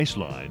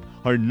Line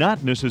are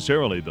not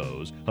necessarily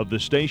those of the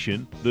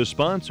station, the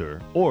sponsor,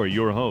 or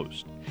your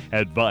host.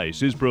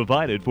 Advice is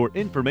provided for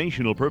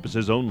informational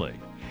purposes only.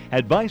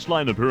 Advice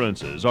line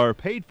appearances are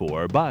paid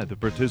for by the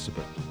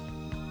participant.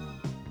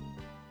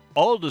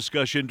 All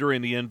discussion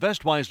during the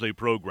Invest Wisely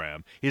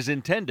program is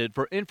intended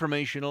for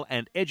informational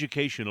and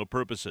educational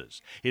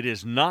purposes. It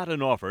is not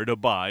an offer to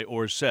buy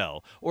or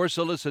sell, or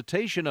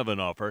solicitation of an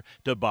offer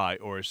to buy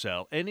or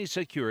sell any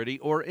security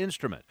or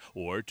instrument,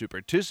 or to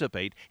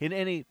participate in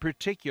any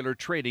particular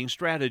trading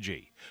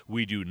strategy.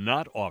 We do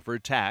not offer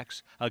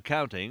tax,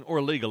 accounting,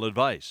 or legal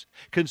advice.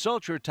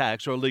 Consult your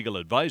tax or legal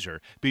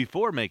advisor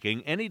before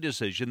making any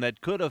decision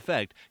that could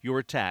affect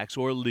your tax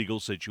or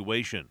legal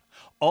situation.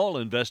 All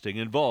investing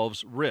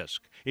involves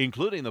risk,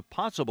 including the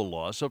possible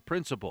loss of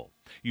principal.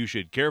 You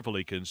should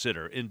carefully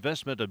consider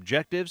investment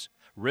objectives,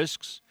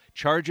 risks,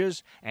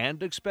 charges,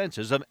 and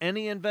expenses of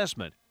any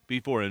investment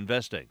before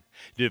investing.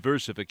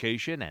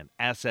 Diversification and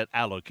asset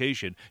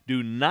allocation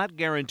do not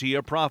guarantee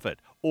a profit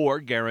or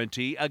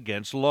guarantee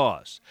against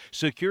loss.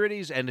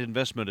 Securities and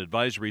investment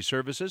advisory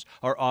services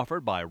are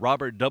offered by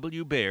Robert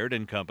W.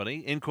 Baird &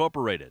 Company,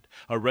 Incorporated,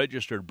 a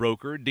registered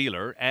broker,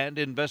 dealer, and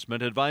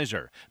investment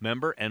advisor.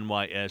 Member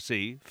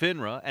NYSE,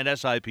 FINRA, and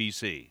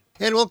SIPC.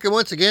 And welcome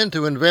once again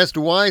to Invest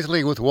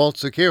Wisely with Walt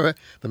Secura,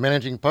 the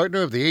managing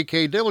partner of the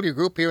AKW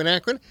Group here in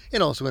Akron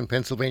and also in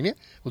Pennsylvania.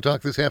 We'll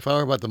talk this half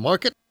hour about the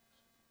market,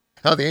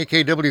 how the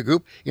AKW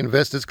Group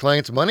invests its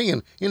clients' money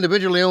in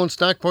individually owned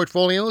stock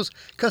portfolios,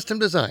 custom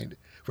designed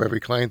for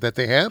every client that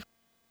they have,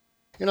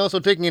 and also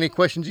taking any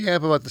questions you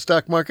have about the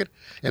stock market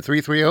at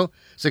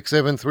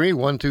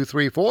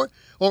 330-673-1234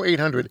 or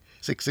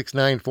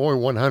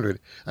 800-669-4100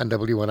 on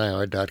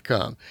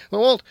WNIR.com.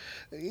 Well, Walt,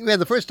 you had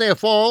the first day of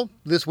fall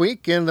this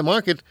week, and the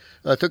market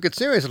took it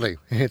seriously.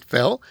 It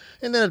fell,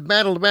 and then it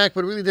battled back,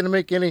 but really didn't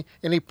make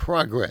any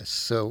progress.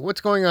 So what's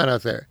going on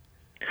out there?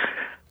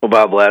 Well,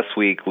 Bob, last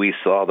week we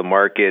saw the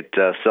market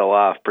sell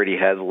off pretty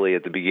heavily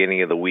at the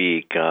beginning of the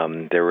week.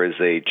 There was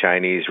a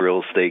Chinese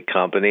real estate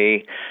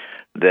company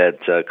that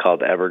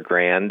called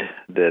Evergrande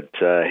that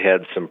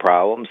had some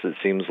problems. It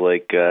seems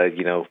like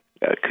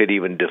could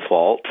even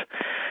default,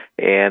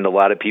 and a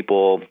lot of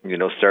people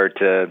start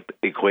to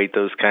equate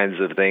those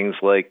kinds of things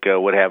like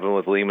what happened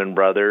with Lehman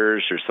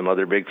Brothers or some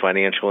other big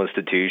financial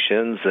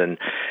institutions, and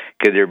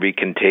could there be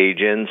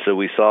contagion? So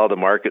we saw the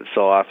market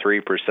sell off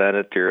 3%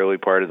 at the early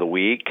part of the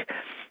week.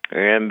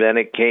 And then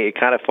it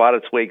kind of fought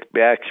its way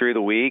back through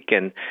the week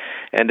and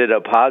ended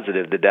up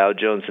positive. The Dow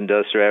Jones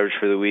Industrial Average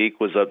for the week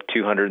was up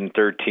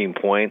 213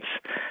 points,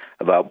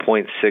 about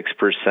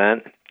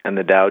 0.6%, and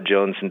the Dow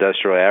Jones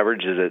Industrial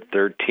Average is at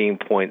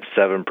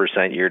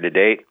 13.7%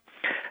 year-to-date.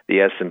 The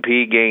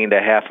S&P gained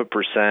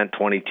 0.5%,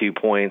 22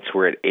 points.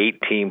 We're at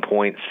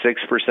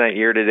 18.6%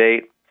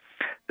 year-to-date.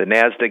 The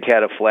NASDAQ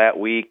had a flat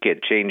week.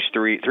 It changed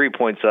 3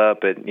 points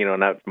up, at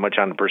not much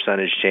on the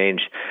percentage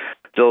change.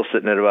 Still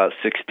sitting at about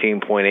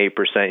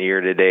 16.8%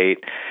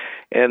 year-to-date.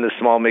 And the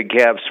small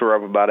mid-caps were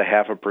up about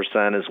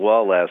 0.5% as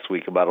well last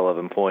week, about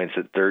 11 points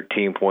at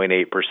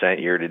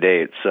 13.8%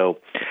 year-to-date. So,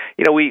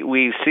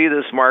 we see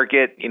this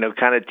market,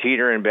 kind of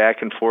teetering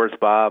back and forth,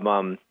 Bob.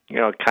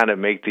 Kind of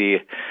make the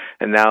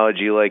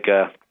analogy like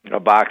a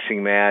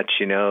boxing match.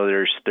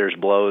 There's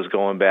blows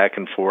going back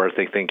and forth.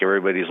 I think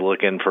everybody's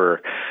looking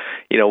for,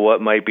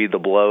 what might be the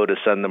blow to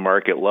send the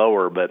market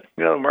lower. But,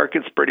 the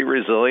market's pretty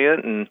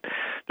resilient, and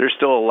there's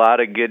still a lot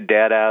of good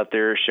data out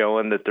there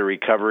showing that the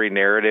recovery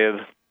narrative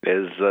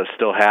is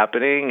still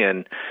happening,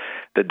 and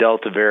the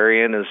Delta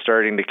variant is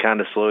starting to kind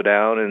of slow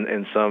down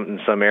in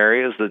some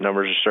areas. The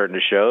numbers are starting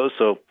to show.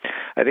 So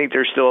I think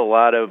there's still a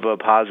lot of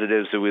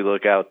positives as we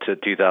look out to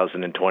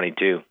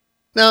 2022.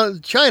 Now,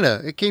 China,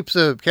 it keeps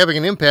having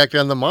an impact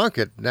on the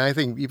market. Now, I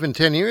think even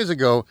 10 years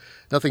ago,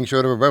 nothing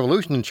short of a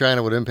revolution in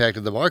China would have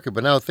impacted the market.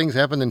 But now things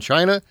happen in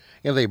China,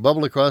 and they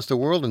bubble across the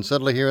world, and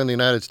suddenly here in the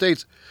United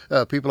States,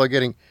 people are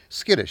getting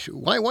skittish.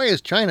 Why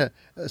is China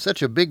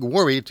such a big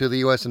worry to the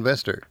U.S.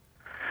 investor?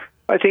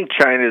 I think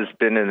China's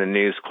been in the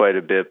news quite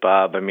a bit,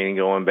 Bob. I mean,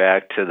 going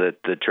back to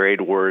the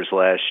trade wars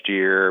last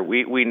year,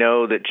 we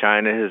know that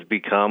China has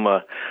become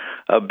a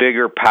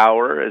bigger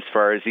power as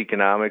far as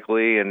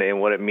economically and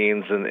what it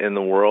means in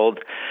the world.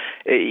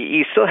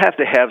 You still have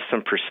to have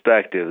some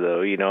perspective,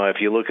 though.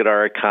 If you look at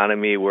our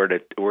economy,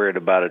 we're at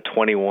about a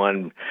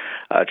 $21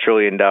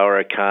 trillion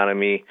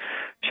economy.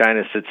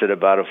 China sits at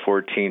about a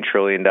 $14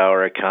 trillion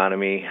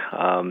economy.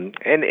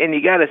 And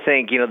you got to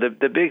think,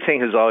 the big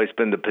thing has always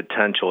been the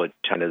potential of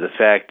China, the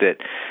fact that,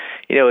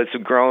 it's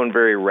grown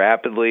very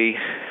rapidly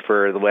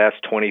for the last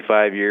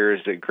 25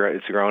 years.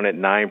 It's grown at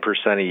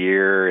 9% a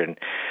year, and,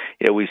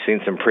 we've seen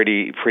some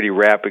pretty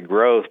rapid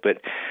growth.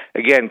 But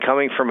again,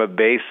 coming from a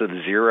base of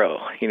zero,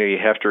 you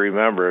have to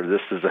remember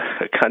this is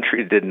a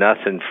country that did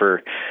nothing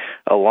for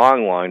a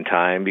long, long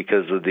time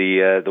because of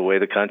the way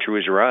the country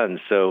was run.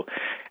 So,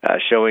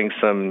 showing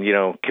some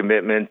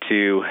commitment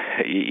to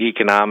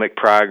economic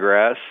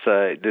progress.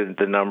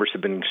 The numbers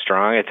have been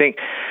strong. I think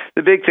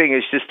the big thing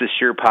is just the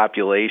sheer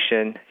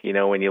population.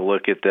 When you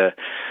look at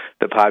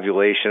the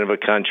population of a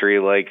country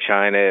like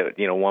China,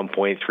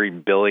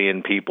 1.3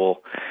 billion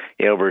people,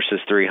 versus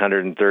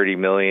 330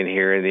 million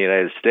here in the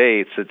United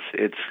States,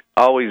 it's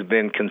always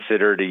been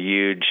considered a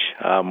huge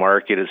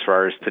market as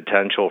far as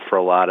potential for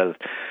a lot of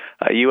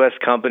U.S.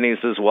 companies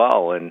as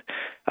well. And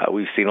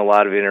we've seen a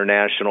lot of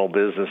international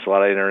business, a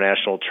lot of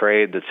international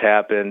trade that's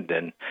happened.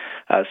 And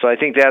so I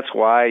think that's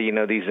why,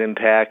 these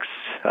impacts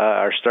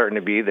are starting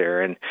to be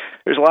there. And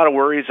there's a lot of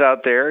worries out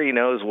there,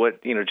 is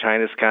what,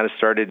 China's kind of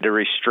started to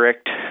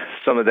restrict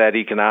some of that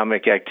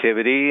economic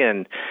activity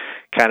and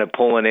kind of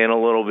pulling in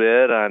a little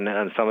bit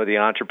on some of the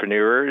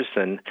entrepreneurs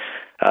and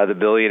the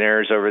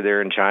billionaires over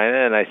there in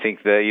China. And I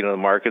think that, the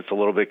market's a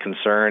little bit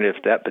concerned if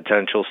that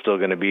potential is still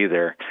going to be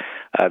there.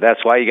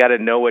 That's why you got to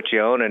know what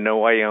you own and know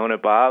why you own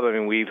it, Bob. I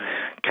mean, we've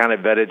kind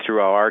of vetted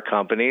through all our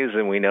companies,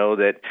 and we know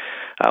that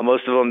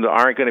most of them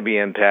aren't going to be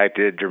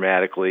impacted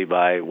dramatically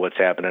by what's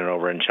happening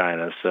over in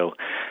China. So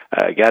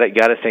got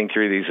to think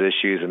through these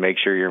issues and make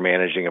sure you're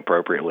managing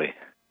appropriately.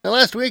 Now,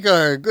 last week,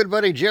 our good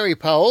buddy Jerry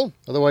Powell,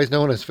 otherwise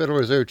known as Federal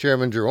Reserve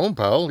Chairman Jerome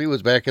Powell, he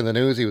was back in the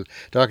news. He was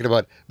talking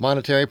about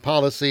monetary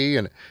policy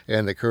and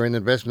the current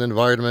investment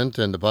environment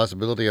and the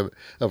possibility of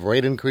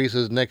rate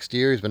increases next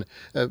year. He's been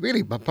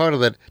really part of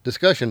that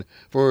discussion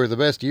for the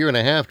best year and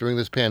a half during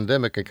this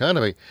pandemic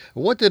economy.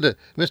 What did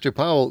Mr.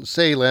 Powell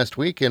say last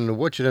week, and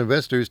what should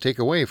investors take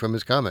away from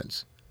his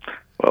comments?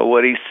 Well,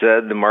 what he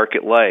said, the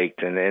market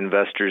liked and the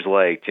investors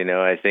liked.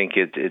 I think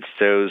it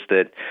shows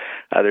that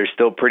they're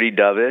still pretty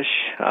dovish.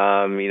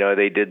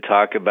 They did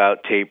talk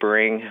about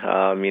tapering,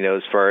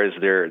 as far as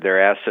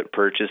their asset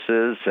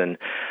purchases, and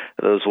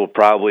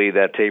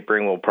that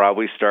tapering will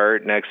probably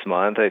start next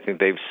month. I think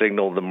they've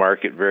signaled the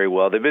market very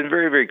well. They've been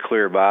very, very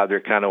clear, Bob.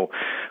 They're kind of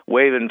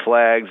waving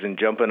flags and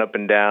jumping up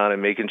and down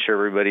and making sure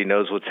everybody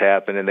knows what's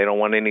happened, and they don't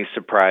want any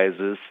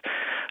surprises.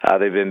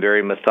 They've been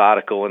very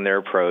methodical in their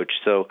approach.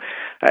 So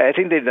I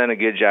think they've done a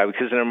good job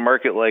because in a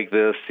market like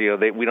this,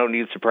 we don't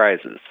need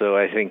surprises. So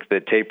I think the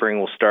tapering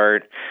will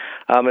start.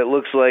 It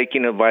looks like,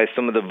 by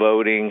some of the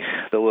voting,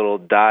 the little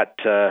dot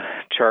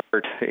chart,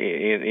 votes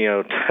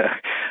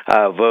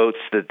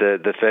that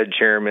the Fed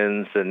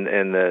chairmans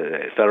and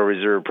the Federal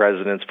Reserve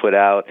presidents put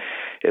out,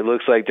 it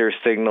looks like they're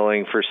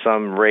signaling for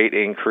some rate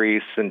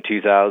increase in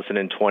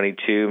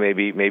 2022,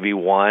 maybe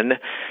one.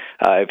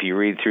 If you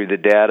read through the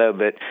data,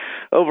 but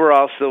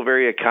overall still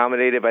very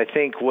accommodative. I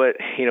think what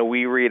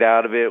we read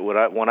out of it,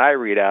 when I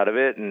read out of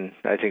it, and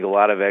I think a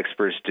lot of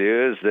experts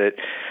do, is that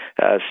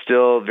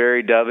still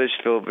very dovish,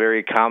 still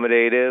very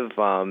accommodative.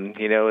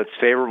 It's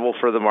favorable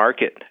for the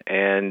market,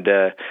 and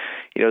as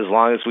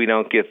long as we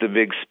don't get the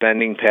big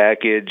spending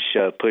package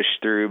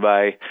pushed through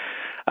by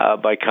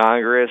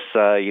Congress,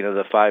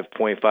 the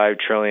 $5.5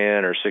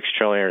 trillion or $6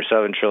 trillion or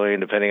 $7 trillion,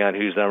 depending on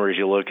whose numbers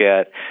you look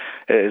at.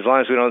 As long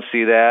as we don't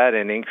see that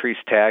and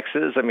increased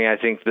taxes, I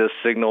think this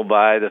signal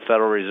by the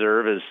Federal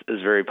Reserve is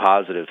very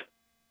positive.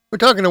 We're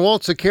talking to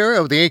Walt Secura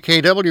of the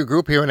AKW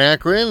Group here in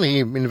Akron. He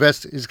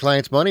invests his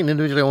clients' money in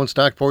individually owned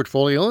stock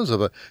portfolios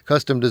of a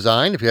custom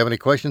design. If you have any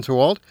questions for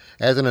Walt,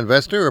 as an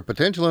investor or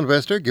potential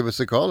investor, give us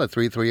a call at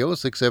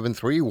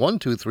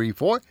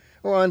 330-673-1234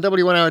 or on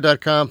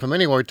WNR.com from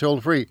anywhere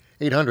toll-free,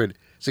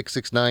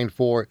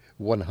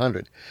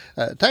 800-669-4100.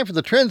 Time for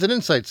the Trends and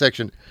Insights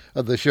section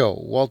of the show.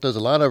 Walt does a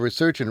lot of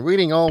research and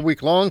reading all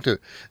week long to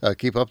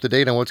keep up to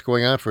date on what's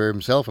going on for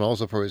himself and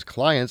also for his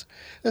clients.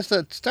 Let's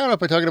start off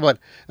by talking about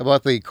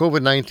the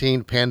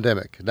COVID-19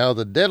 pandemic. Now,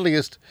 the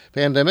deadliest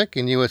pandemic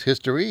in U.S.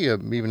 history,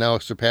 even now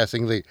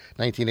surpassing the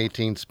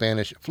 1918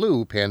 Spanish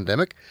flu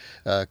pandemic.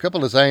 A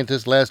couple of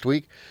scientists last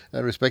week,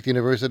 respected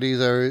universities,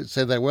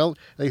 said that,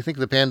 they think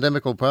the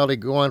pandemic will probably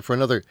go on for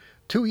another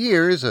 2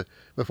 years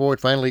before it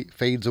finally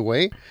fades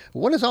away.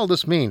 What does all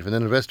this mean from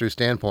an investor's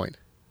standpoint?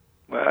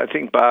 Well, I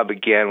think, Bob,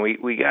 again,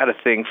 we got to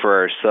think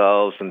for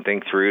ourselves and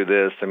think through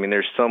this.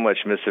 There's so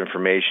much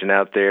misinformation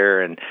out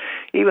there, and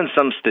even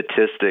some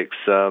statistics.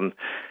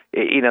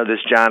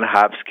 This Johns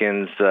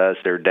Hopkins,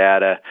 their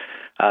data,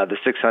 the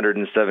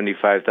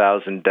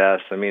 675,000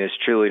 deaths. It's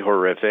truly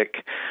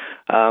horrific.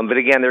 But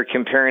again, they're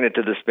comparing it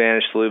to the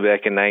Spanish flu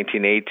back in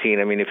 1918.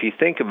 If you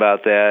think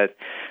about that,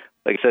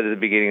 like I said at the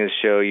beginning of the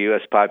show,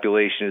 U.S.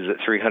 population is at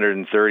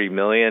 330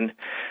 million.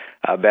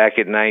 Back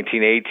in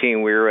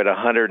 1918, we were at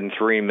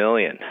 103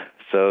 million.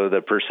 So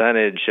the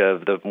percentage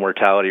of the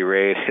mortality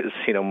rate is,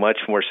 much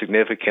more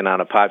significant on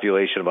a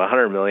population of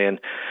 100 million.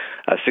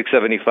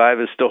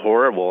 675 is still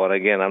horrible. And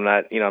again, I'm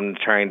not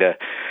trying to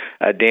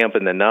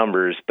dampen the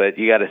numbers, but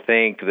you got to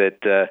think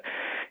that,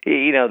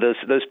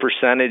 those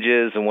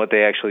percentages and what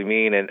they actually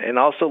mean, and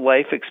also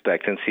life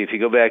expectancy. If you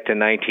go back to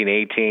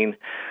 1918,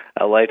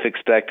 life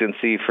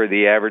expectancy for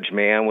the average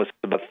man was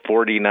about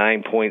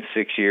 49.6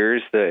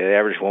 years. The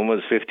average woman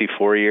was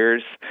 54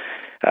 years.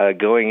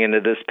 Going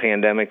into this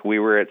pandemic, we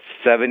were at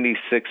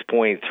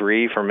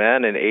 76.3 for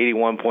men and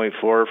 81.4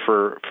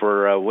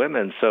 for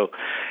women. So,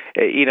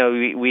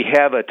 we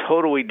have a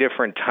totally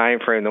different time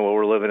frame than what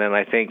we're living in.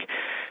 I think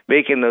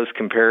making those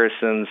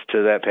comparisons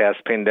to that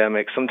past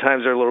pandemic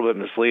sometimes are a little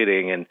bit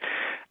misleading, and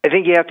I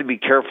think you have to be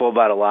careful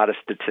about a lot of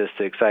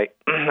statistics. I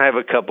have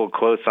a couple of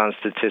quotes on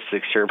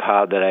statistics here,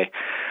 Bob, that I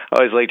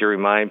always like to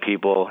remind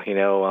people.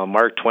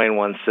 Mark Twain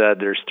once said,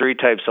 "There's three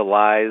types of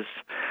lies: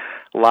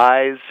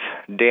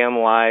 damn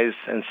lies,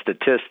 and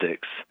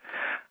statistics."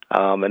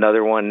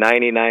 Another one,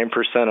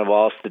 99% of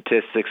all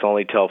statistics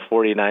only tell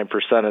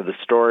 49% of the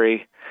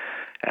story.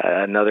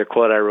 Another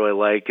quote I really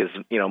like is,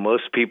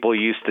 most people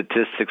use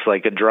statistics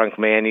like a drunk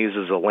man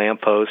uses a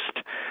lamppost,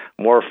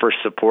 more for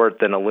support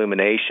than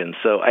illumination.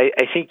 So I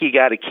think you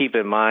got to keep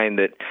in mind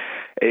that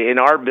in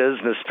our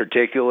business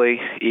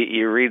particularly,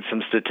 you read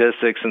some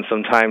statistics and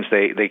sometimes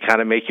they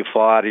kind of make you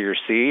fall out of your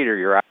seat or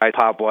your eye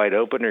pop wide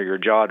open or your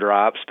jaw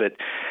drops. But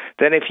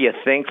then if you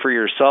think for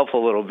yourself a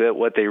little bit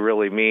what they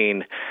really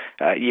mean,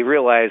 you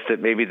realize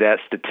that maybe that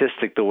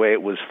statistic, the way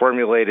it was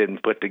formulated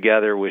and put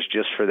together, was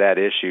just for that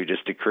issue,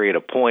 just to create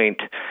a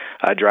point,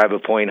 drive a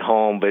point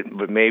home.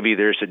 But maybe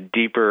there's a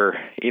deeper,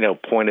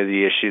 point of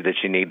the issue that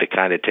you need to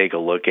kind of take a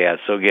look at.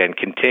 So again,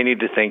 continue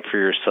to think for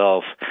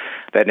yourself.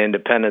 That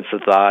independence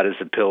of thought is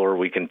a pillar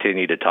we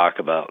continue to talk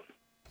about.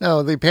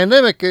 Now, the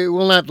pandemic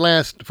will not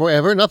last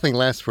forever. Nothing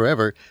lasts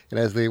forever. And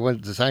as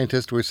the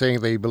scientists were saying,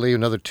 they believe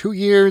another 2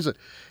 years,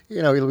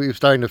 it'll be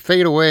starting to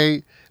fade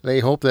away. They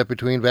hope that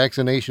between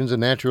vaccinations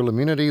and natural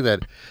immunity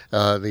that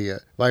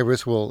the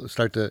virus will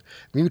start to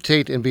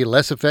mutate and be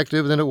less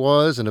effective than it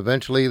was, and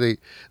eventually the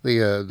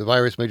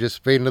virus may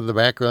just fade into the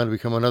background and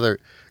become another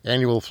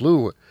annual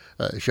flu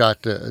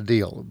shot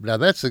deal. Now,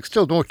 that's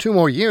still 2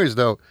 more years,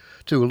 though,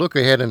 to look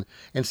ahead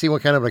and see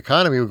what kind of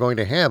economy we're going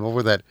to have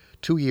over that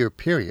 2-year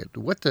period.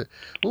 What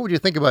would you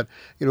think about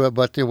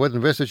what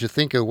investors should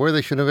think of where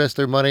they should invest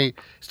their money,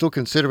 still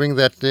considering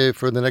that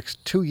for the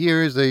next 2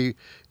 years the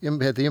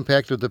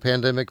impact of the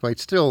pandemic might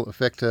still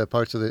affect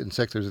parts of the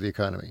sectors of the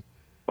economy?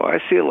 Well, I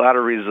see a lot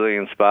of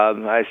resilience, Bob.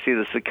 I see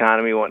this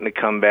economy wanting to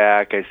come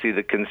back. I see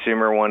the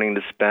consumer wanting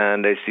to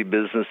spend. I see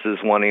businesses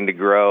wanting to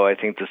grow. I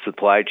think the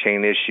supply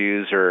chain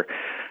issues are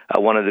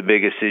one of the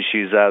biggest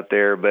issues out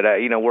there. But,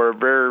 we're a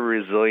very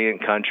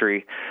resilient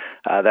country.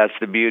 That's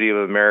the beauty of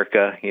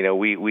America.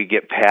 We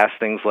get past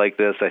things like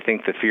this. I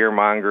think the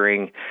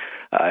fear-mongering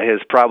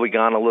has probably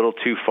gone a little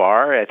too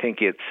far. I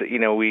think it's,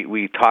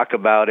 we talk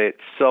about it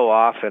so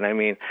often. I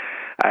mean,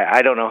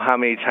 I don't know how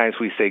many times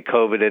we say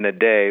COVID in a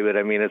day, but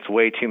it's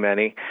way too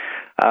many.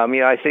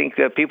 I think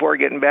that people are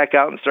getting back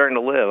out and starting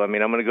to live. I'm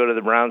going to go to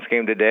the Browns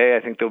game today. I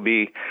think there'll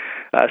be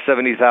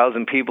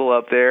 70,000 people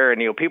up there, and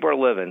people are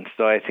living.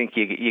 So I think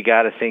you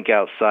got to think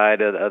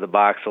outside of the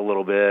box a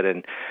little bit.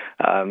 And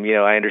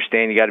I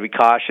understand you got to be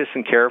cautious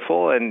and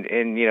careful, and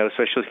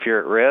especially if you're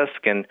at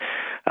risk. And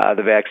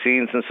the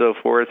vaccines and so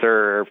forth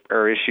are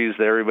issues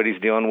that everybody's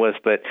dealing with.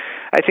 But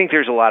I think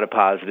there's a lot of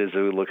positives as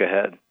we look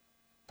ahead.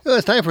 Well,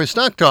 it's time for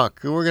Stock Talk.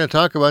 We're going to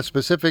talk about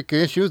specific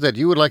issues that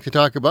you would like to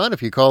talk about.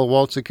 If you call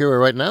Walt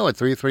Secura right now at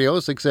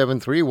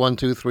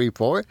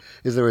 330-673-1234,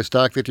 is there a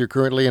stock that you're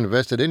currently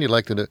invested in you'd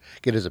like to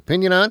get his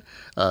opinion on,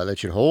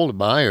 that you'd hold,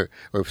 buy, or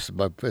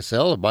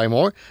sell, or buy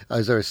more?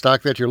 Is there a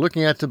stock that you're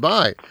looking at to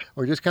buy,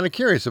 or just kind of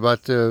curious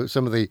about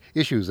some of the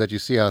issues that you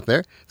see out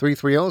there?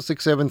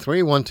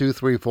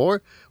 330-673-1234,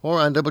 or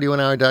on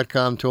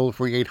WNR.com,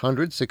 toll-free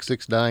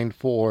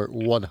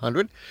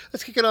 800-669-4100.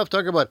 Let's kick it off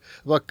talking about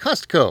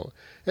Costco.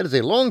 That is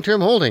a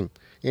long-term holding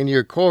in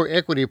your core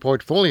equity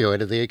portfolio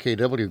out of the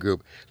AKW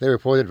Group. They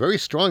reported very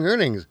strong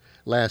earnings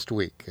last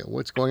week.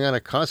 What's going on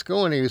at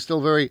Costco, and are you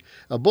still very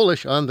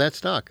bullish on that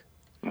stock?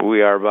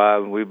 We are,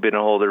 Bob. We've been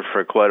a holder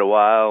for quite a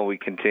while. We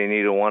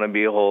continue to want to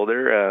be a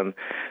holder.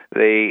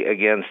 They,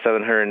 again,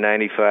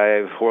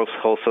 795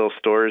 wholesale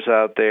stores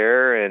out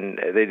there, and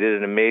they did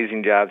an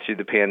amazing job through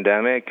the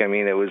pandemic. It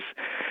was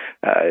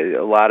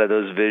a lot of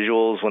those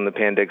visuals when the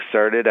pandemic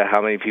started,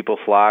 how many people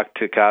flocked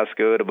to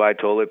Costco to buy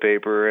toilet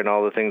paper and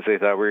all the things they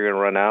thought we were going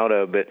to run out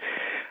of. But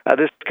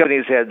this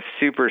company's had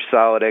super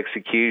solid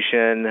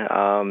execution.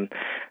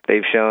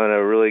 They've shown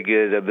a really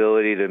good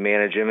ability to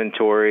manage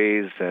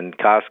inventories and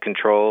cost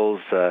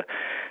controls.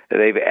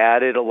 They've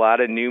added a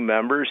lot of new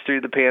members through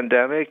the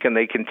pandemic, and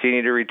they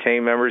continue to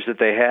retain members that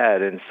they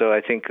had. And so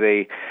I think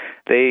they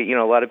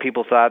a lot of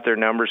people thought their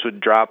numbers would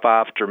drop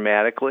off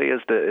dramatically as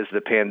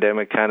the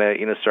pandemic kind of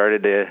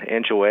started to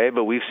inch away.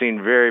 But we've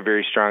seen very,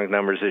 very strong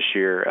numbers this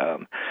year.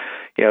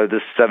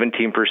 This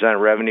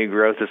 17% revenue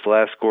growth this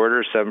last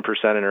quarter, 7%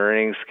 in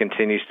earnings,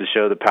 continues to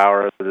show the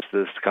power of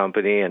this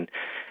company, and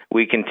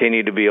we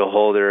continue to be a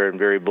holder and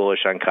very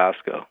bullish on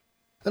Costco.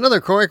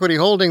 Another core equity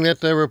holding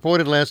that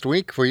reported last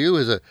week for you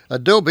is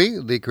Adobe,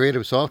 the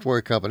creative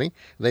software company.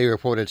 They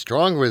reported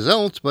strong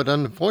results, but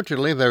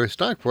unfortunately their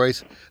stock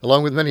price,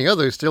 along with many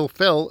others, still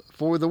fell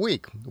for the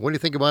week. What do you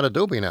think about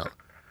Adobe now?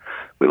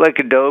 We like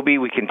Adobe.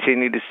 We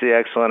continue to see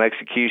excellent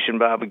execution,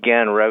 Bob.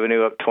 Again,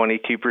 revenue up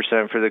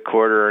 22% for the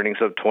quarter, earnings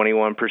up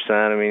 21%.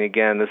 I mean,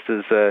 again, this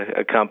is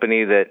a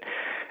company that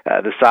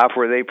the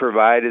software they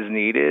provide is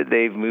needed.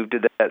 They've moved to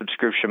that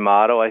subscription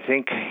model. I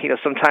think,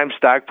 sometimes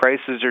stock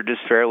prices are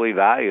just fairly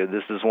valued.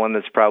 This is one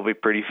that's probably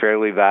pretty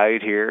fairly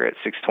valued here at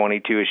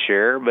 $6.22 a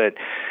share. But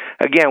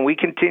again, we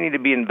continue to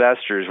be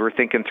investors. We're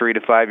thinking 3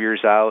 to 5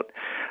 years out.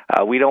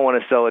 We don't want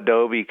to sell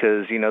Adobe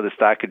because, the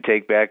stock could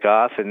take back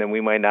off and then we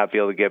might not be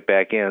able to get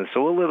back in.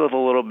 So we'll live with a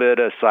little bit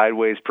of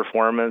sideways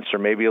performance or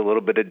maybe a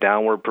little bit of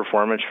downward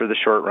performance for the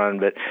short run.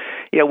 But,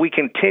 we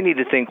continue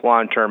to think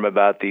long-term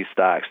about these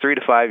stocks. 3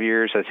 to 5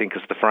 years, I think,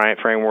 is the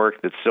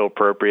framework that's still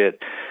appropriate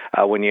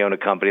when you own a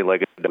company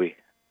like Adobe.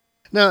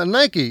 Now,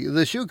 Nike,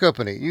 the shoe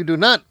company, you do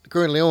not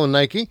currently own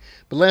Nike,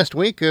 but last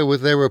week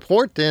with their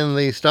report and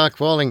the stock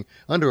falling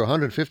under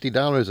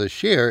 $150 a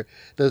share,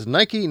 does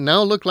Nike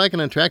now look like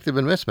an attractive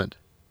investment?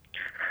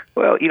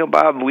 Well,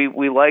 Bob,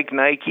 we like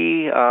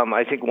Nike.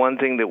 I think one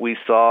thing that we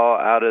saw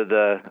out of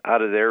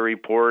their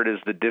report is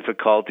the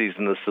difficulties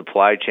in the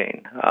supply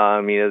chain.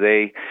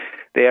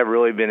 They have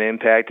really been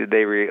impacted.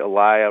 They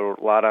rely a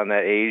lot on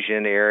that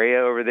Asian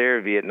area over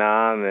there,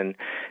 Vietnam and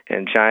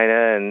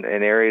China and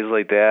areas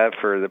like that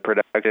for the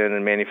production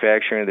and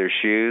manufacturing of their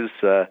shoes.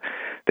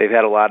 They've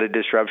had a lot of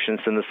disruptions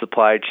in the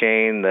supply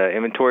chain. The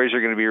inventories are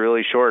going to be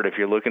really short. If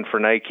you're looking for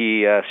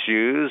Nike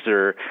shoes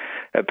or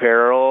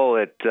apparel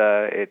at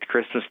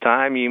Christmas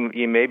time,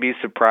 you may be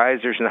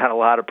surprised there's not a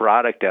lot of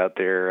product out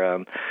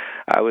there.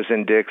 I was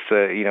in Dick's,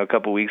 a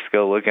couple weeks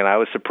ago looking. I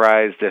was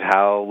surprised at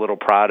how little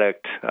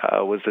product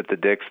was at the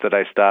Dick's that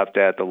I stopped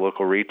at, the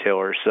local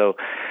retailer. So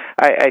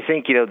I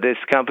think, this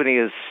company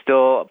is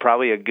still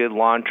probably a good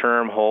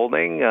long-term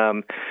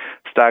holding.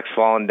 Stock's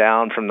fallen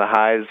down from the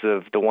highs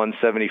of the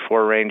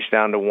 174 range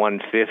down to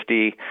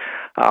 150.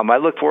 I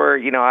look for,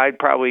 I'd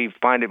probably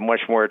find it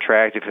much more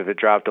attractive if it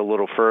dropped a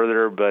little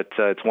further, but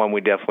it's one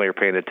we definitely are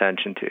paying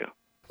attention to.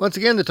 Once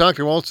again, to talk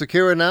to Walt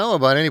Secura now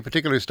about any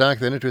particular stock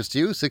that interests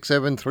you,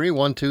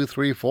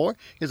 673-1234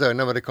 is our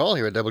number to call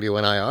here at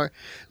WNIR.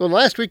 Well,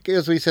 last week,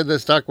 as we said, the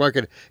stock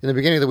market in the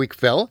beginning of the week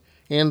fell.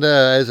 And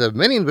as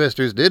many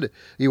investors did,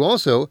 you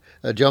also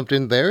jumped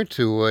in there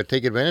to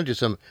take advantage of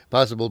some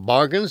possible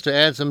bargains to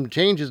add some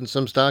changes in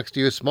some stocks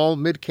to your small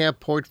mid-cap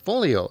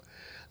portfolio.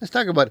 Let's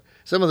talk about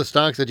some of the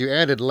stocks that you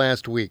added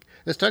last week.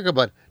 Let's talk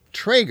about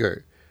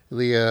Traeger,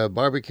 the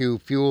barbecue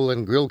fuel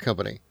and grill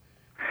company.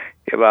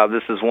 Yeah, Bob,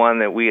 this is one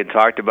that we had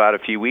talked about a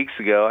few weeks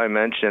ago. I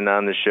mentioned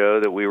on the show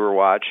that we were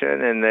watching,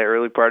 and the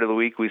early part of the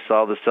week we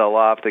saw the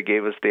sell-off that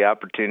gave us the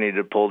opportunity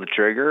to pull the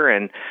trigger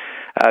and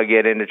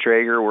get into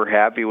Traeger. We're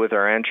happy with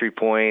our entry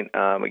point.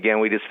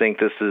 Again, we just think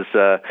this is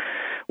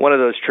one of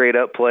those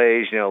trade-up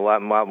plays. A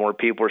lot more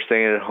people are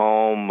staying at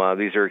home.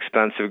 These are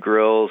expensive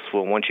grills.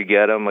 Well, once you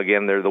get them,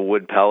 again, they're the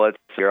wood pellets.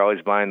 You're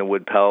always buying the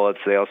wood pellets.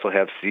 They also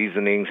have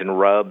seasonings and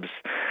rubs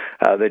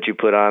that you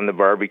put on the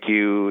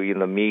barbecue,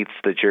 the meats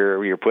that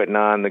you're putting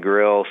on the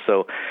grill.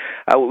 So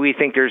we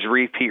think there's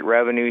repeat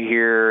revenue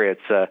here.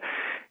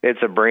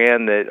 It's a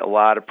brand that a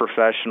lot of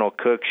professional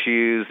cooks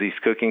use, these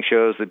cooking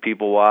shows that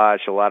people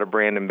watch, a lot of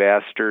brand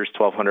ambassadors,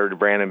 1,200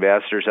 brand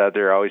ambassadors out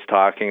there always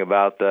talking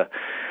about the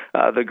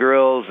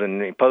grills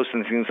and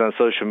posting things on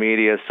social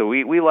media. So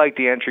we like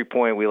the entry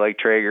point. We like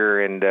Traeger,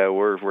 and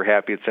we're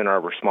happy it's in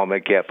our small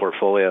mid-cap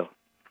portfolio.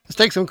 Let's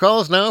take some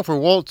calls now for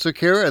Walt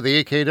Secura of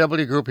the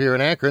AKW Group here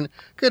in Akron.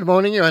 Good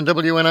morning. You're on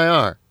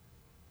WNIR.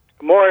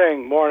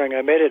 Morning.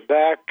 I made it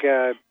back.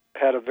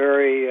 Had a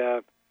very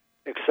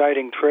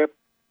exciting trip.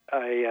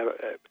 I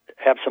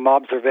have some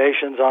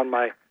observations on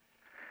my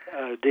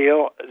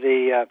deal.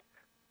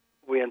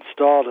 We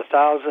installed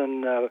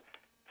 1,000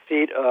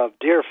 feet of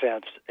deer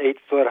fence, 8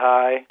 foot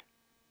high,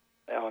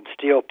 on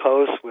steel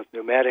posts with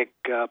pneumatic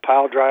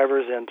pile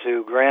drivers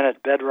into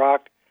granite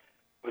bedrock.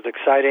 It was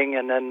exciting.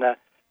 And then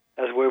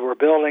as we were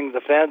building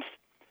the fence,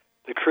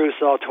 the crew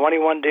saw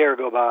 21 deer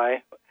go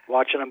by,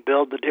 watching them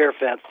build the deer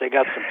fence. They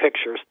got some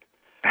pictures.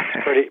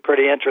 It's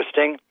pretty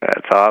interesting.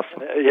 That's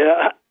awesome.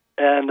 Yeah.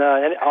 And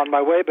on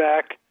my way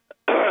back,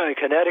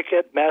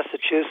 Connecticut,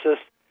 Massachusetts,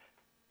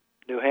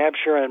 New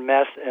Hampshire, and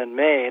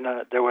Maine,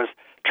 there was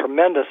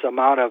tremendous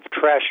amount of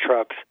trash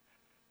trucks,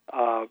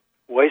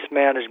 waste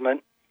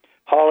management,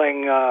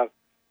 hauling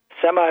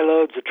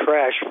semi-loads of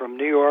trash from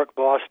New York,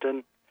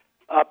 Boston,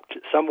 up to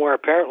somewhere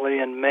apparently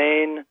in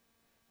Maine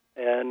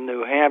and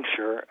New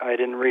Hampshire. I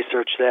didn't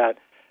research that.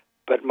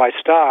 But my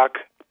stock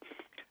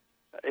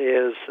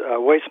is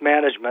Waste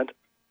Management,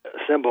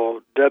 symbol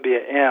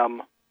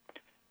WM,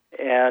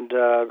 and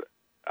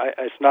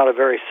it's not a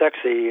very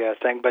sexy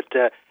thing, but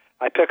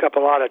I pick up a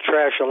lot of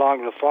trash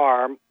along the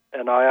farm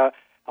and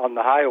on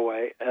the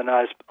highway, and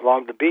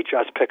along the beach I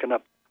was picking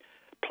up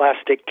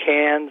plastic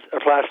cans or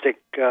plastic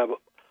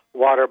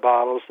water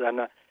bottles,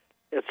 and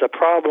it's a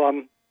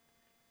problem.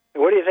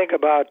 What do you think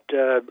about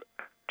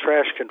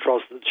trash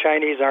controls? The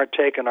Chinese aren't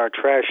taking our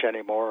trash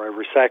anymore, or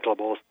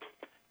recyclables.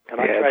 And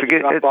I tried to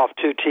drop off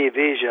 2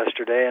 TVs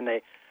yesterday, and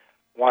they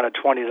wanted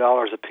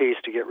 $20 a piece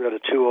to get rid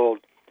of 2 old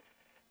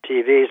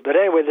TVs. But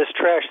anyway, this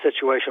trash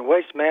situation,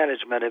 Waste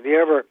Management, have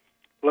you ever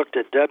looked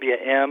at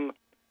WM?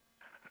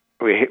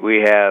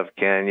 We have,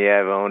 Ken.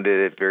 Yeah, I've owned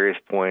it at various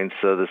points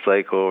of the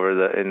cycle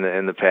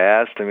in the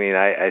past. I mean,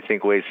 I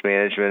think waste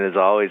management is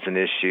always an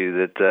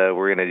issue that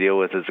we're going to deal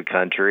with as a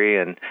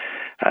country, and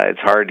it's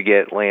hard to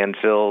get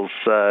landfills,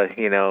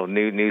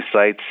 new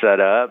sites set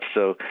up.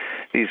 So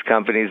these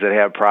companies that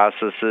have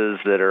processes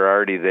that are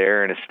already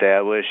there and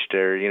established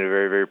are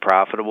very, very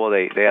profitable.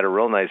 They had a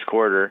real nice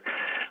quarter.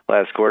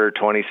 Last quarter,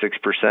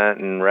 26%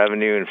 in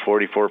revenue and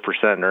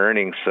 44% in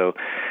earnings. So,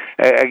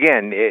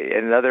 again,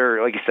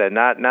 another, like you said,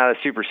 not a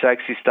super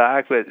sexy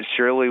stock, but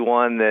surely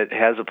one that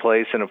has a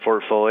place in a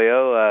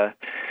portfolio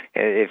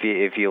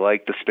if you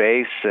like the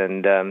space.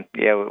 And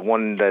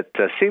one that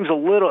seems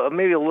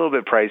maybe a little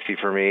bit pricey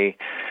for me,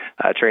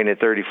 trading at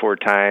 34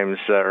 times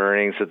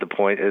earnings at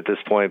this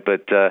point.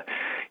 But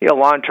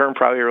long term,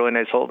 probably a really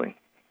nice holding.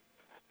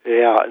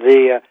 Yeah,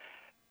 the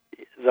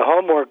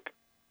homework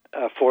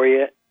for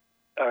you.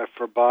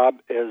 For Bob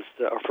is,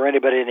 or for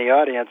anybody in the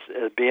audience,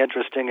 it'd be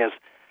interesting is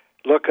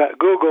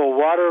Google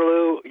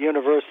Waterloo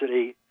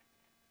University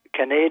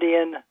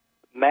Canadian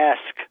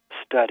Mask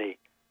Study,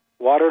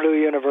 Waterloo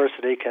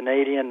University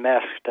Canadian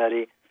Mask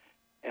Study,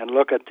 and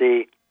look at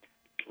the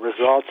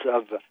results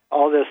of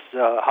all this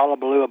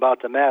hullabaloo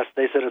about the mask.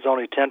 They said it's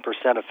only 10%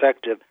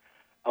 effective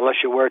unless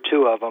you wear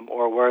two of them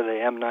or wear the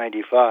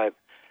N95.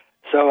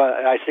 So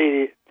I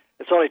see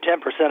it's only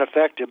 10%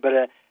 effective,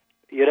 but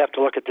you'd have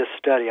to look at this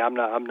study. I'm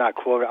not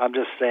quoting. I'm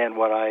just saying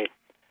what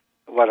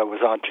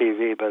was on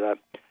TV. But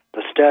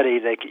the study,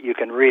 you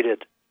can read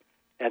it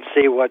and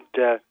see what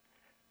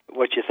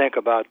you think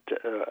about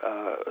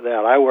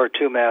that. I wear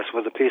two masks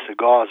with a piece of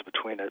gauze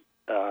between it.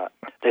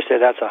 They say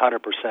that's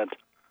 100%.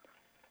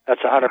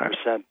 That's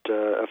 100%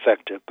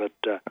 effective. But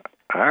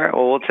all right.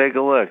 Well, we'll take a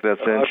look.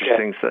 That's an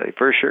interesting study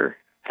for sure.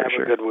 Have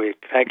a good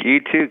week. Thank you. You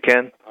too,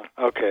 Ken.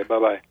 Okay.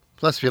 Bye-bye.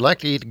 Plus, if you like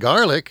to eat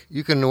garlic,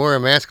 you can wear a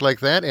mask like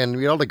that and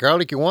eat all the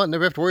garlic you want and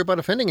never have to worry about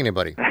offending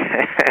anybody.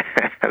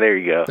 There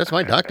you go. That's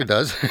what my doctor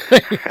does.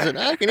 He said,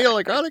 I can eat all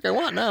the garlic I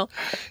want now.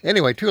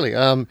 Anyway, truly,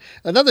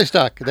 another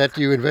stock that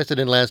you invested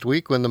in last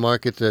week when the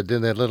market did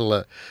that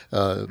little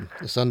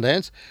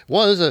Sundance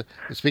was,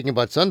 speaking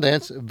about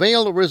Sundance,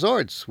 Vail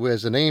Resorts, where,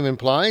 as the name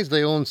implies,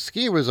 they own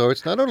ski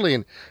resorts not only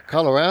in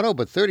Colorado,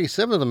 but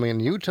 37 of them in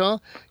Utah,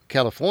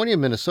 California,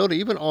 Minnesota,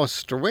 even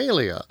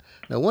Australia.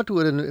 Now, what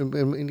would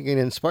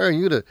inspire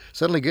you to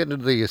suddenly get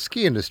into the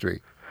ski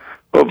industry?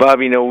 Well, Bob,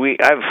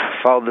 I've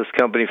followed this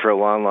company for a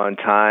long, long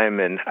time,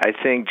 and I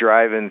think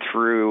driving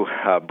through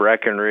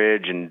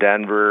Breckenridge and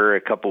Denver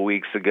a couple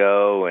weeks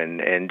ago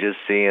and just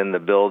seeing the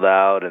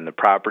build-out and the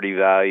property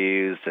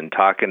values and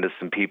talking to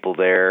some people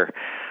there,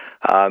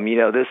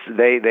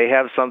 they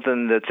have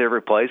something that's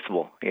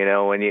irreplaceable.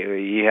 When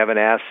you have an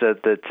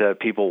asset that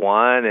people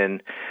want,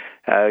 and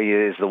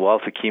as the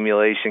wealth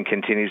accumulation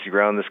continues to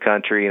grow in this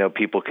country,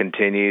 people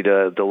continue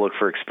to look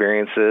for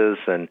experiences,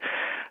 and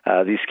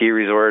these ski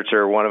resorts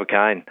are one of a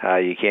kind.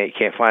 You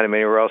can't find them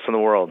anywhere else in the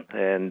world,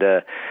 and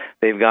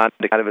they've gone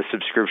to kind of a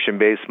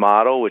subscription-based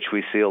model, which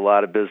we see a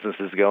lot of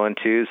businesses going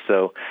to.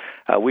 So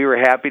we were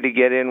happy to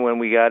get in when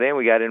we got in.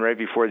 We got in right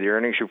before the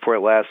earnings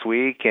report last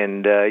week,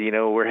 and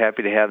we're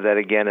happy to have that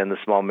again in the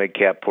small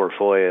mid-cap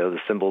portfolio. The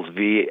symbol's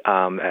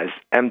as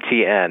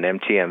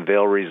MTN,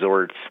 Vail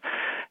Resorts.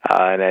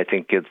 And I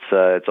think it's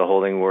a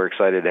holding we're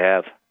excited to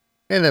have.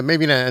 And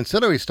maybe an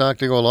ancillary stock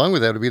to go along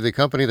with that would be the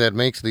company that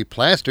makes the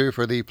plaster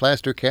for the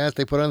plaster cast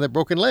they put on their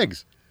broken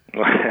legs.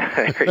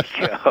 There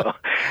you go.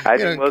 I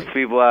think most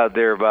people out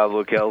there, Bob,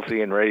 look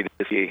healthy and ready to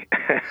ski.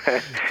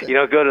 You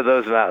don't go to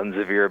those mountains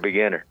if you're a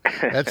beginner.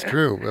 That's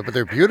true, but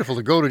they're beautiful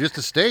to go to just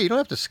to stay. You don't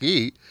have to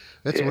ski.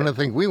 That's one of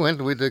the things we went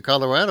to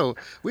Colorado.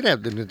 We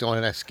don't have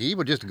to ski,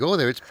 but just to go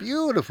there. It's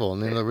beautiful,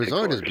 and the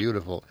resort is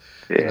beautiful.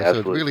 Yeah, so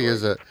it really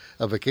is a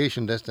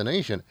vacation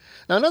destination.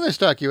 Now, another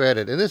stock you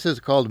added, and this is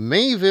called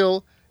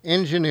Mayville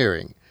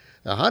Engineering.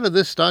 Now, how did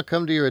this stock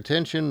come to your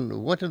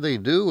attention? What do they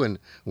do, and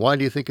why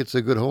do you think it's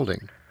a good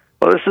holding?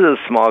 Well, this is a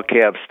small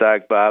cap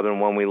stock, Bob,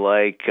 and one we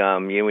like.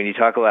 When you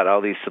talk about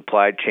all these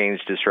supply chain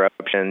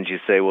disruptions, you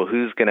say, well,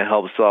 who's going to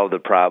help solve the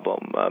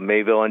problem?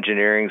 Mayville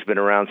Engineering's been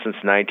around since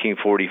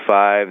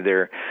 1945.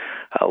 They're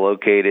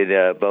located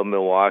above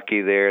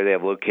Milwaukee there. They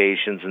have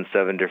locations in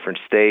 7 different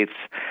states.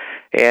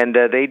 And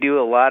they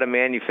do a lot of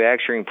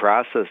manufacturing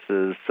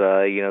processes.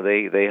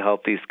 They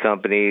help these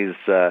companies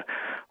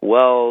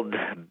weld,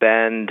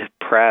 bend,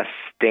 press,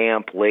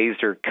 stamp,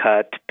 laser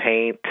cut,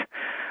 paint,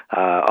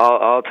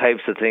 all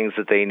types of things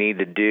that they need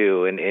to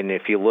do. And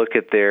if you look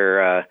at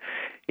their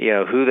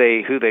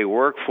who they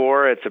work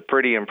for, it's a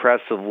pretty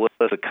impressive list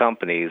of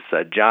companies.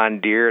 John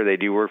Deere, they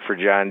do work for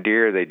John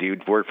Deere. They do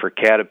work for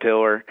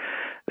Caterpillar.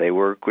 They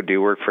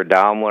do work for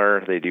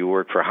Daimler. They do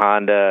work for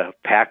Honda,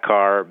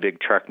 PACCAR, big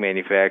truck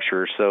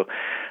manufacturer. So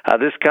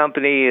this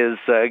company is,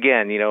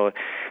 again,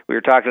 we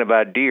were talking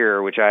about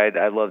Deere, which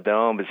I'd love to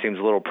own, but seems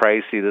a little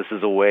pricey. This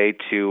is a way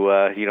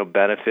to,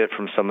 benefit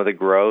from some of the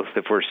growth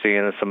that we're seeing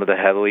in some of the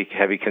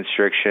heavy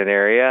construction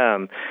area.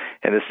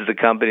 And this is a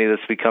company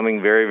that's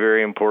becoming very,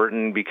 very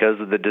important because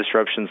of the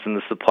disruptions in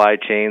the supply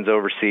chains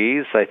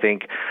overseas. I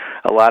think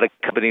a lot of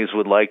companies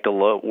would like to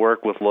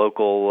work with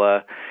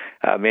local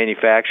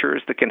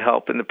manufacturers that can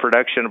help in the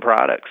production of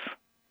products.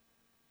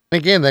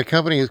 Again, that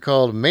company is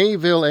called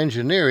Mayville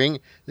Engineering.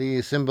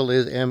 The symbol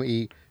is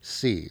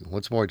MEC.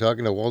 Once more,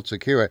 talking to Walt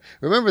Secura.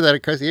 Remember that,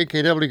 of course, the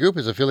AKW Group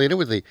is affiliated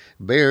with the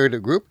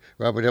Baird Group,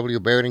 Robert W.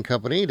 Baird and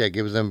Company. That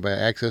gives them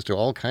access to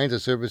all kinds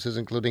of services,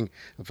 including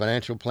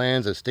financial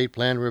plans, estate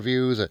plan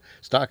reviews,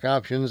 stock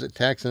options,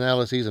 tax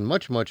analyses, and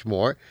much, much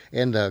more.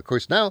 And, of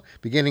course, now,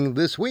 beginning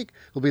this week,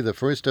 will be the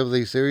first of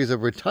the series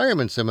of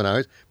retirement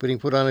seminars being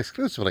put on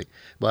exclusively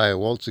by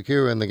Walt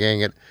Secura and the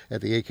gang at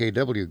the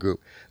AKW Group.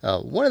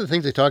 One of the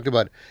things they talked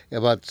about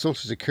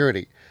Social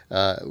Security,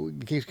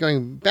 keeps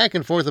going back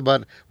and forth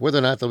about whether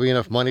or not there'll be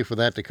enough money for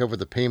that to cover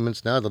the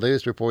payments. Now, the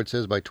latest report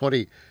says by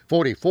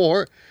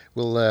 2044,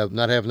 we'll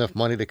not have enough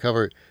money to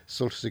cover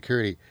Social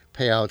Security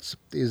payouts.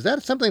 Is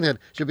that something that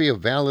should be a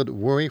valid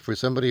worry for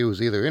somebody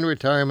who's either in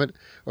retirement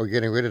or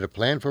getting ready to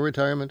plan for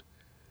retirement?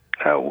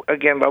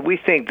 Again, Bob, we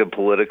think the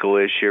political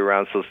issue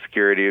around Social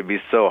Security would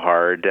be so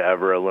hard to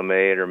ever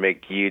eliminate or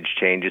make huge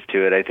changes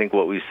to it. I think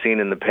what we've seen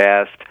in the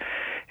past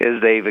is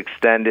they've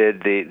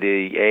extended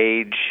the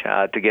age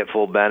to get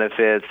full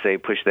benefits. They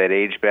push that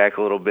age back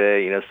a little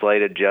bit,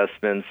 slight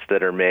adjustments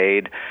that are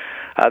made.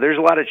 There's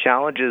a lot of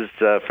challenges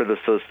for the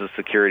Social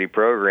Security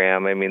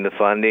program. I mean, the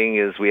funding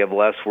is we have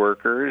less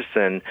workers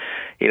and,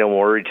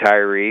 more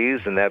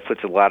retirees, and that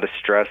puts a lot of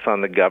stress on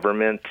the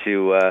government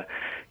to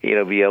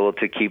be able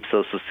to keep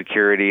Social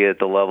Security at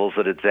the levels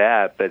that it's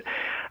at. But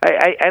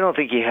I don't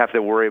think you have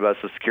to worry about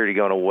Social Security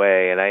going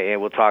away,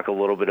 and we'll talk a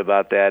little bit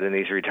about that in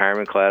these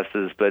retirement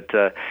classes. But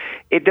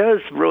it does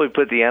really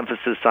put the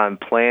emphasis on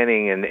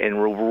planning, and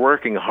we're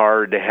working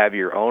hard to have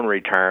your own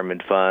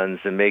retirement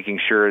funds and making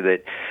sure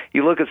that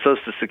you look at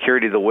Social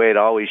Security the way it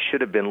always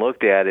should have been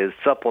looked at, is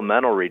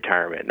supplemental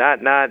retirement,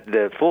 not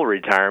the full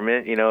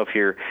retirement. If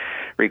you're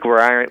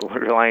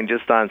relying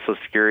just on Social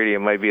Security, it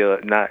might be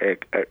not a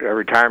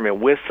retirement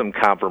with some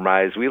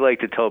compromise. We like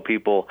to tell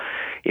people,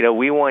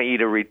 we want you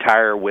to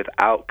retire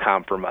without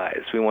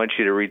compromise. We want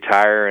you to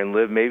retire and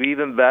live maybe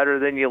even better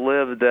than you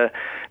lived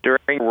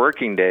during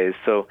working days.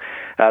 So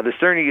the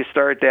sooner you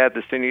start that,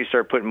 the sooner you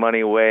start putting money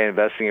away,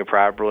 investing it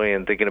properly,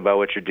 and thinking about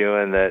what you're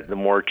doing, the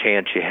more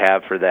chance you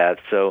have for that.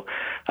 So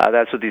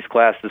that's what these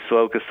classes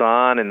focus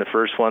on. And the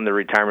first one, the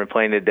retirement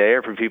plan today,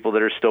 are for people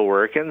that are still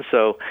working.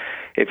 So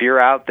if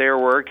you're out there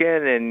working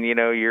and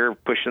you're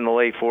pushing the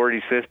late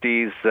 40s,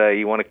 50s,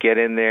 you want to get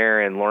in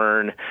there and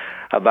learn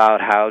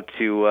about how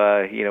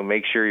to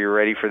make sure you're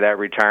ready for that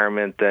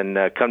retirement, then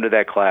come to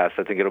that class.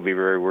 I think it'll be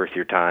very worth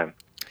your time.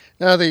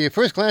 Now, the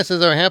first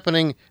classes are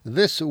happening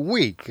this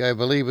week. I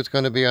believe it's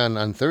going to be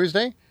on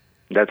Thursday.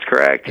 That's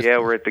correct. Yeah,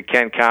 we're at the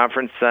Kent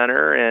Conference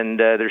Center, and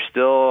there's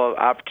still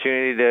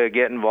opportunity to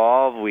get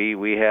involved.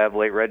 We have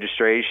late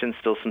registration,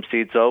 still some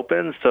seats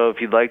open. So if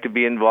you'd like to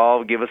be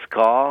involved, give us a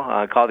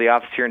call. Call the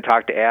office here and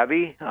talk to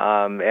Abby.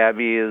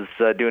 Abby is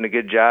doing a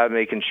good job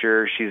making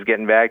sure she's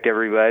getting back to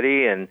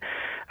everybody. And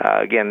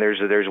again,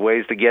 there's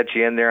ways to get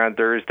you in there on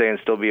Thursday and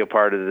still be a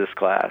part of this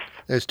class.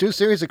 There's two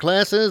series of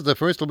classes. The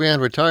first will be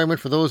on retirement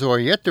for those who are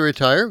yet to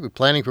retire,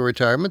 planning for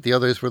retirement. The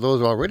other is for those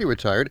who are already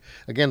retired.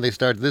 Again, they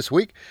start this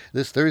week,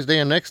 this Thursday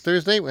and next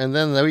Thursday, and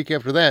then the week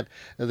after that,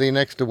 the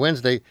next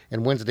Wednesday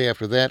and Wednesday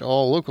after that,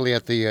 all locally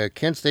at the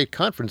Kent State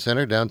Conference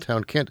Center,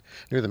 downtown Kent,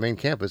 near the main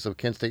campus of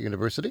Kent State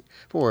University.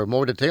 For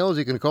more details,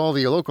 you can call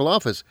the local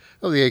office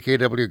of the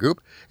AKW Group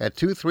at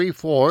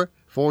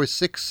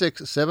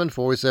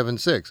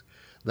 234-466-7476.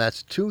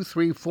 That's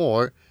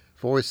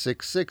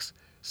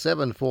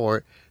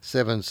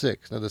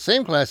 234-466-7476. Now, the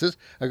same classes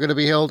are going to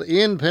be held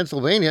in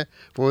Pennsylvania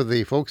for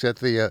the folks at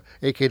the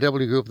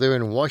AKW Group there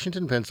in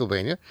Washington,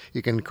 Pennsylvania.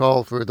 You can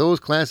call for those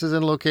classes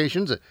and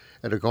locations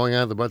that are going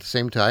on at about the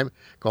same time.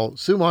 Call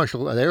Sue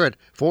Marshall there at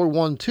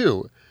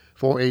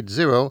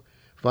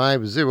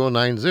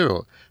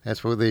 412-480-5090. That's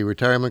for the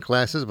retirement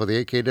classes by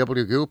the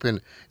AKW Group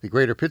in the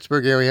greater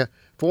Pittsburgh area,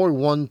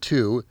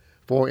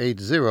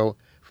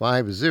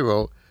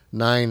 412-480-5090.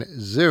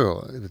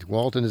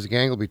 Walt and his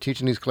gang will be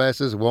teaching these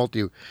classes. Walt,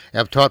 you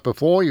have taught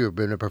before. You've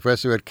been a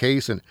professor at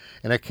Case and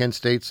at Kent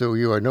State, so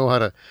you know how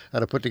to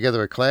put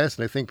together a class.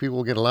 And I think people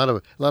will get a lot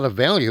of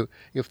value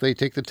if they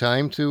take the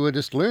time to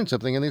just learn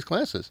something in these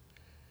classes.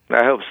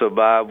 I hope so,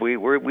 Bob.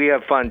 We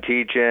have fun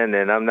teaching,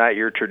 and I'm not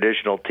your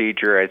traditional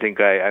teacher. I think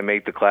I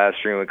make the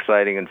classroom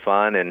exciting and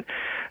fun, and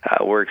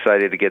we're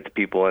excited to get the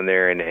people in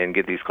there and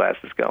get these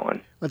classes going.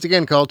 Once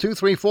again, call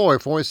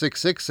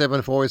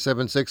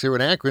 234-466-7476 here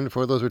in Akron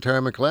for those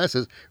retirement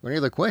classes or any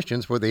other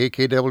questions for the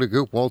AKW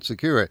Group, Walt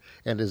Secura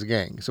and his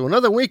gang. So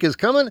another week is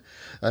coming,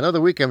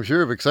 another week I'm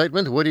sure of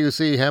excitement. What do you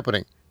see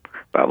happening?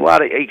 A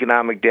lot of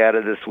economic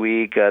data this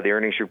week. The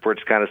earnings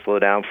reports kind of slow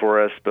down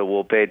for us, but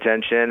we'll pay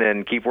attention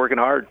and keep working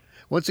hard.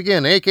 Once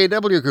again,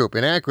 AKW Group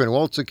in Akron.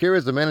 Walt Secura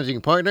is the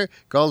managing partner.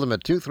 Call them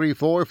at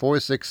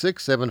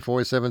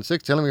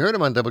 234-466-7476. Tell them you heard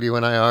him on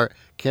WNIR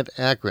Kent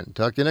Akron.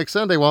 Talk to you next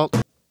Sunday, Walt.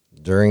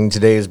 During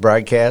today's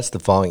broadcast, the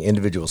following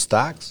individual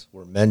stocks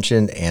were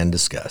mentioned and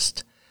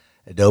discussed.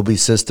 Adobe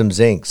Systems,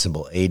 Inc.,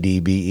 symbol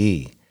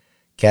ADBE.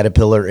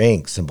 Caterpillar,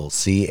 Inc., symbol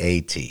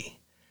CAT.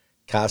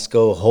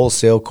 Costco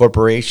Wholesale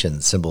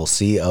Corporation, symbol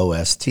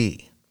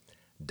COST.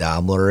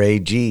 Daimler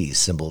AG,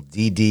 symbol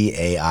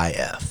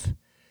DDAIF.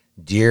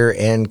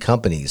 Deere &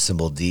 Company,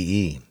 symbol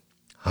DE.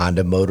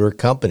 Honda Motor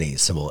Company,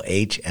 symbol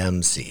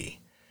HMC.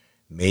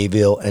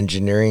 Mayville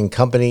Engineering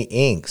Company,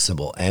 Inc.,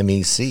 symbol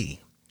MEC.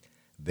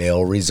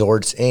 Vail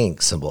Resorts,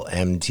 Inc., symbol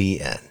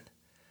MTN.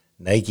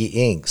 Nike,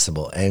 Inc.,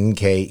 symbol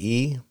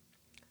NKE.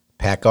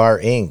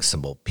 PACCAR, Inc.,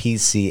 symbol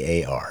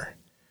PCAR.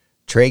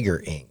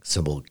 Traeger, Inc.,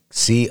 symbol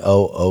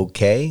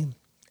COOK.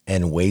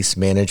 And Waste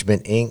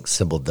Management, Inc.,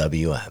 symbol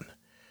WM.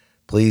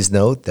 Please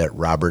note that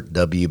Robert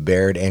W.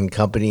 Baird &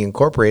 Company,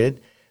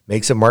 Incorporated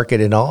makes a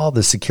market in all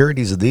the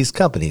securities of these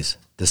companies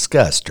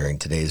discussed during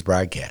today's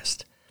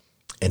broadcast.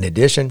 In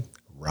addition,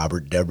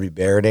 Robert W.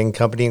 Baird &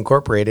 Company,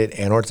 Incorporated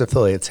and or its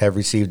affiliates have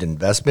received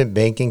investment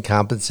banking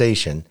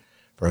compensation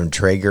from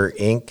Traeger,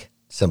 Inc.,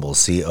 symbol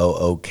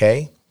COOK,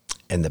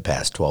 in the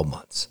past 12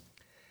 months.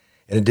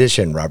 In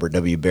addition, Robert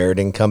W. Baird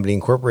 & Company,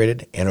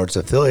 Incorporated and or its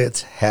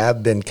affiliates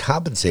have been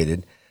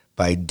compensated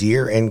by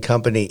Deere &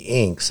 Company,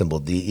 Inc., symbol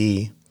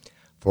DE,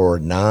 for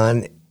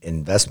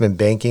non-investment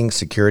banking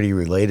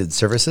security-related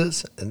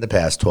services in the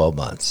past 12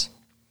 months.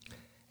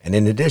 And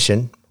in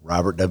addition,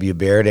 Robert W.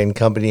 Baird &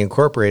 Company,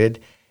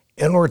 Incorporated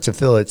and or its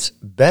affiliates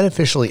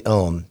beneficially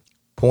own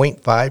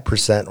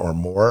 0.5% or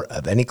more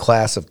of any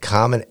class of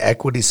common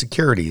equity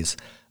securities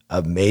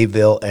of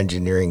Mayville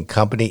Engineering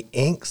Company,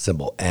 Inc.,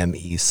 symbol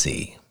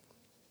MEC.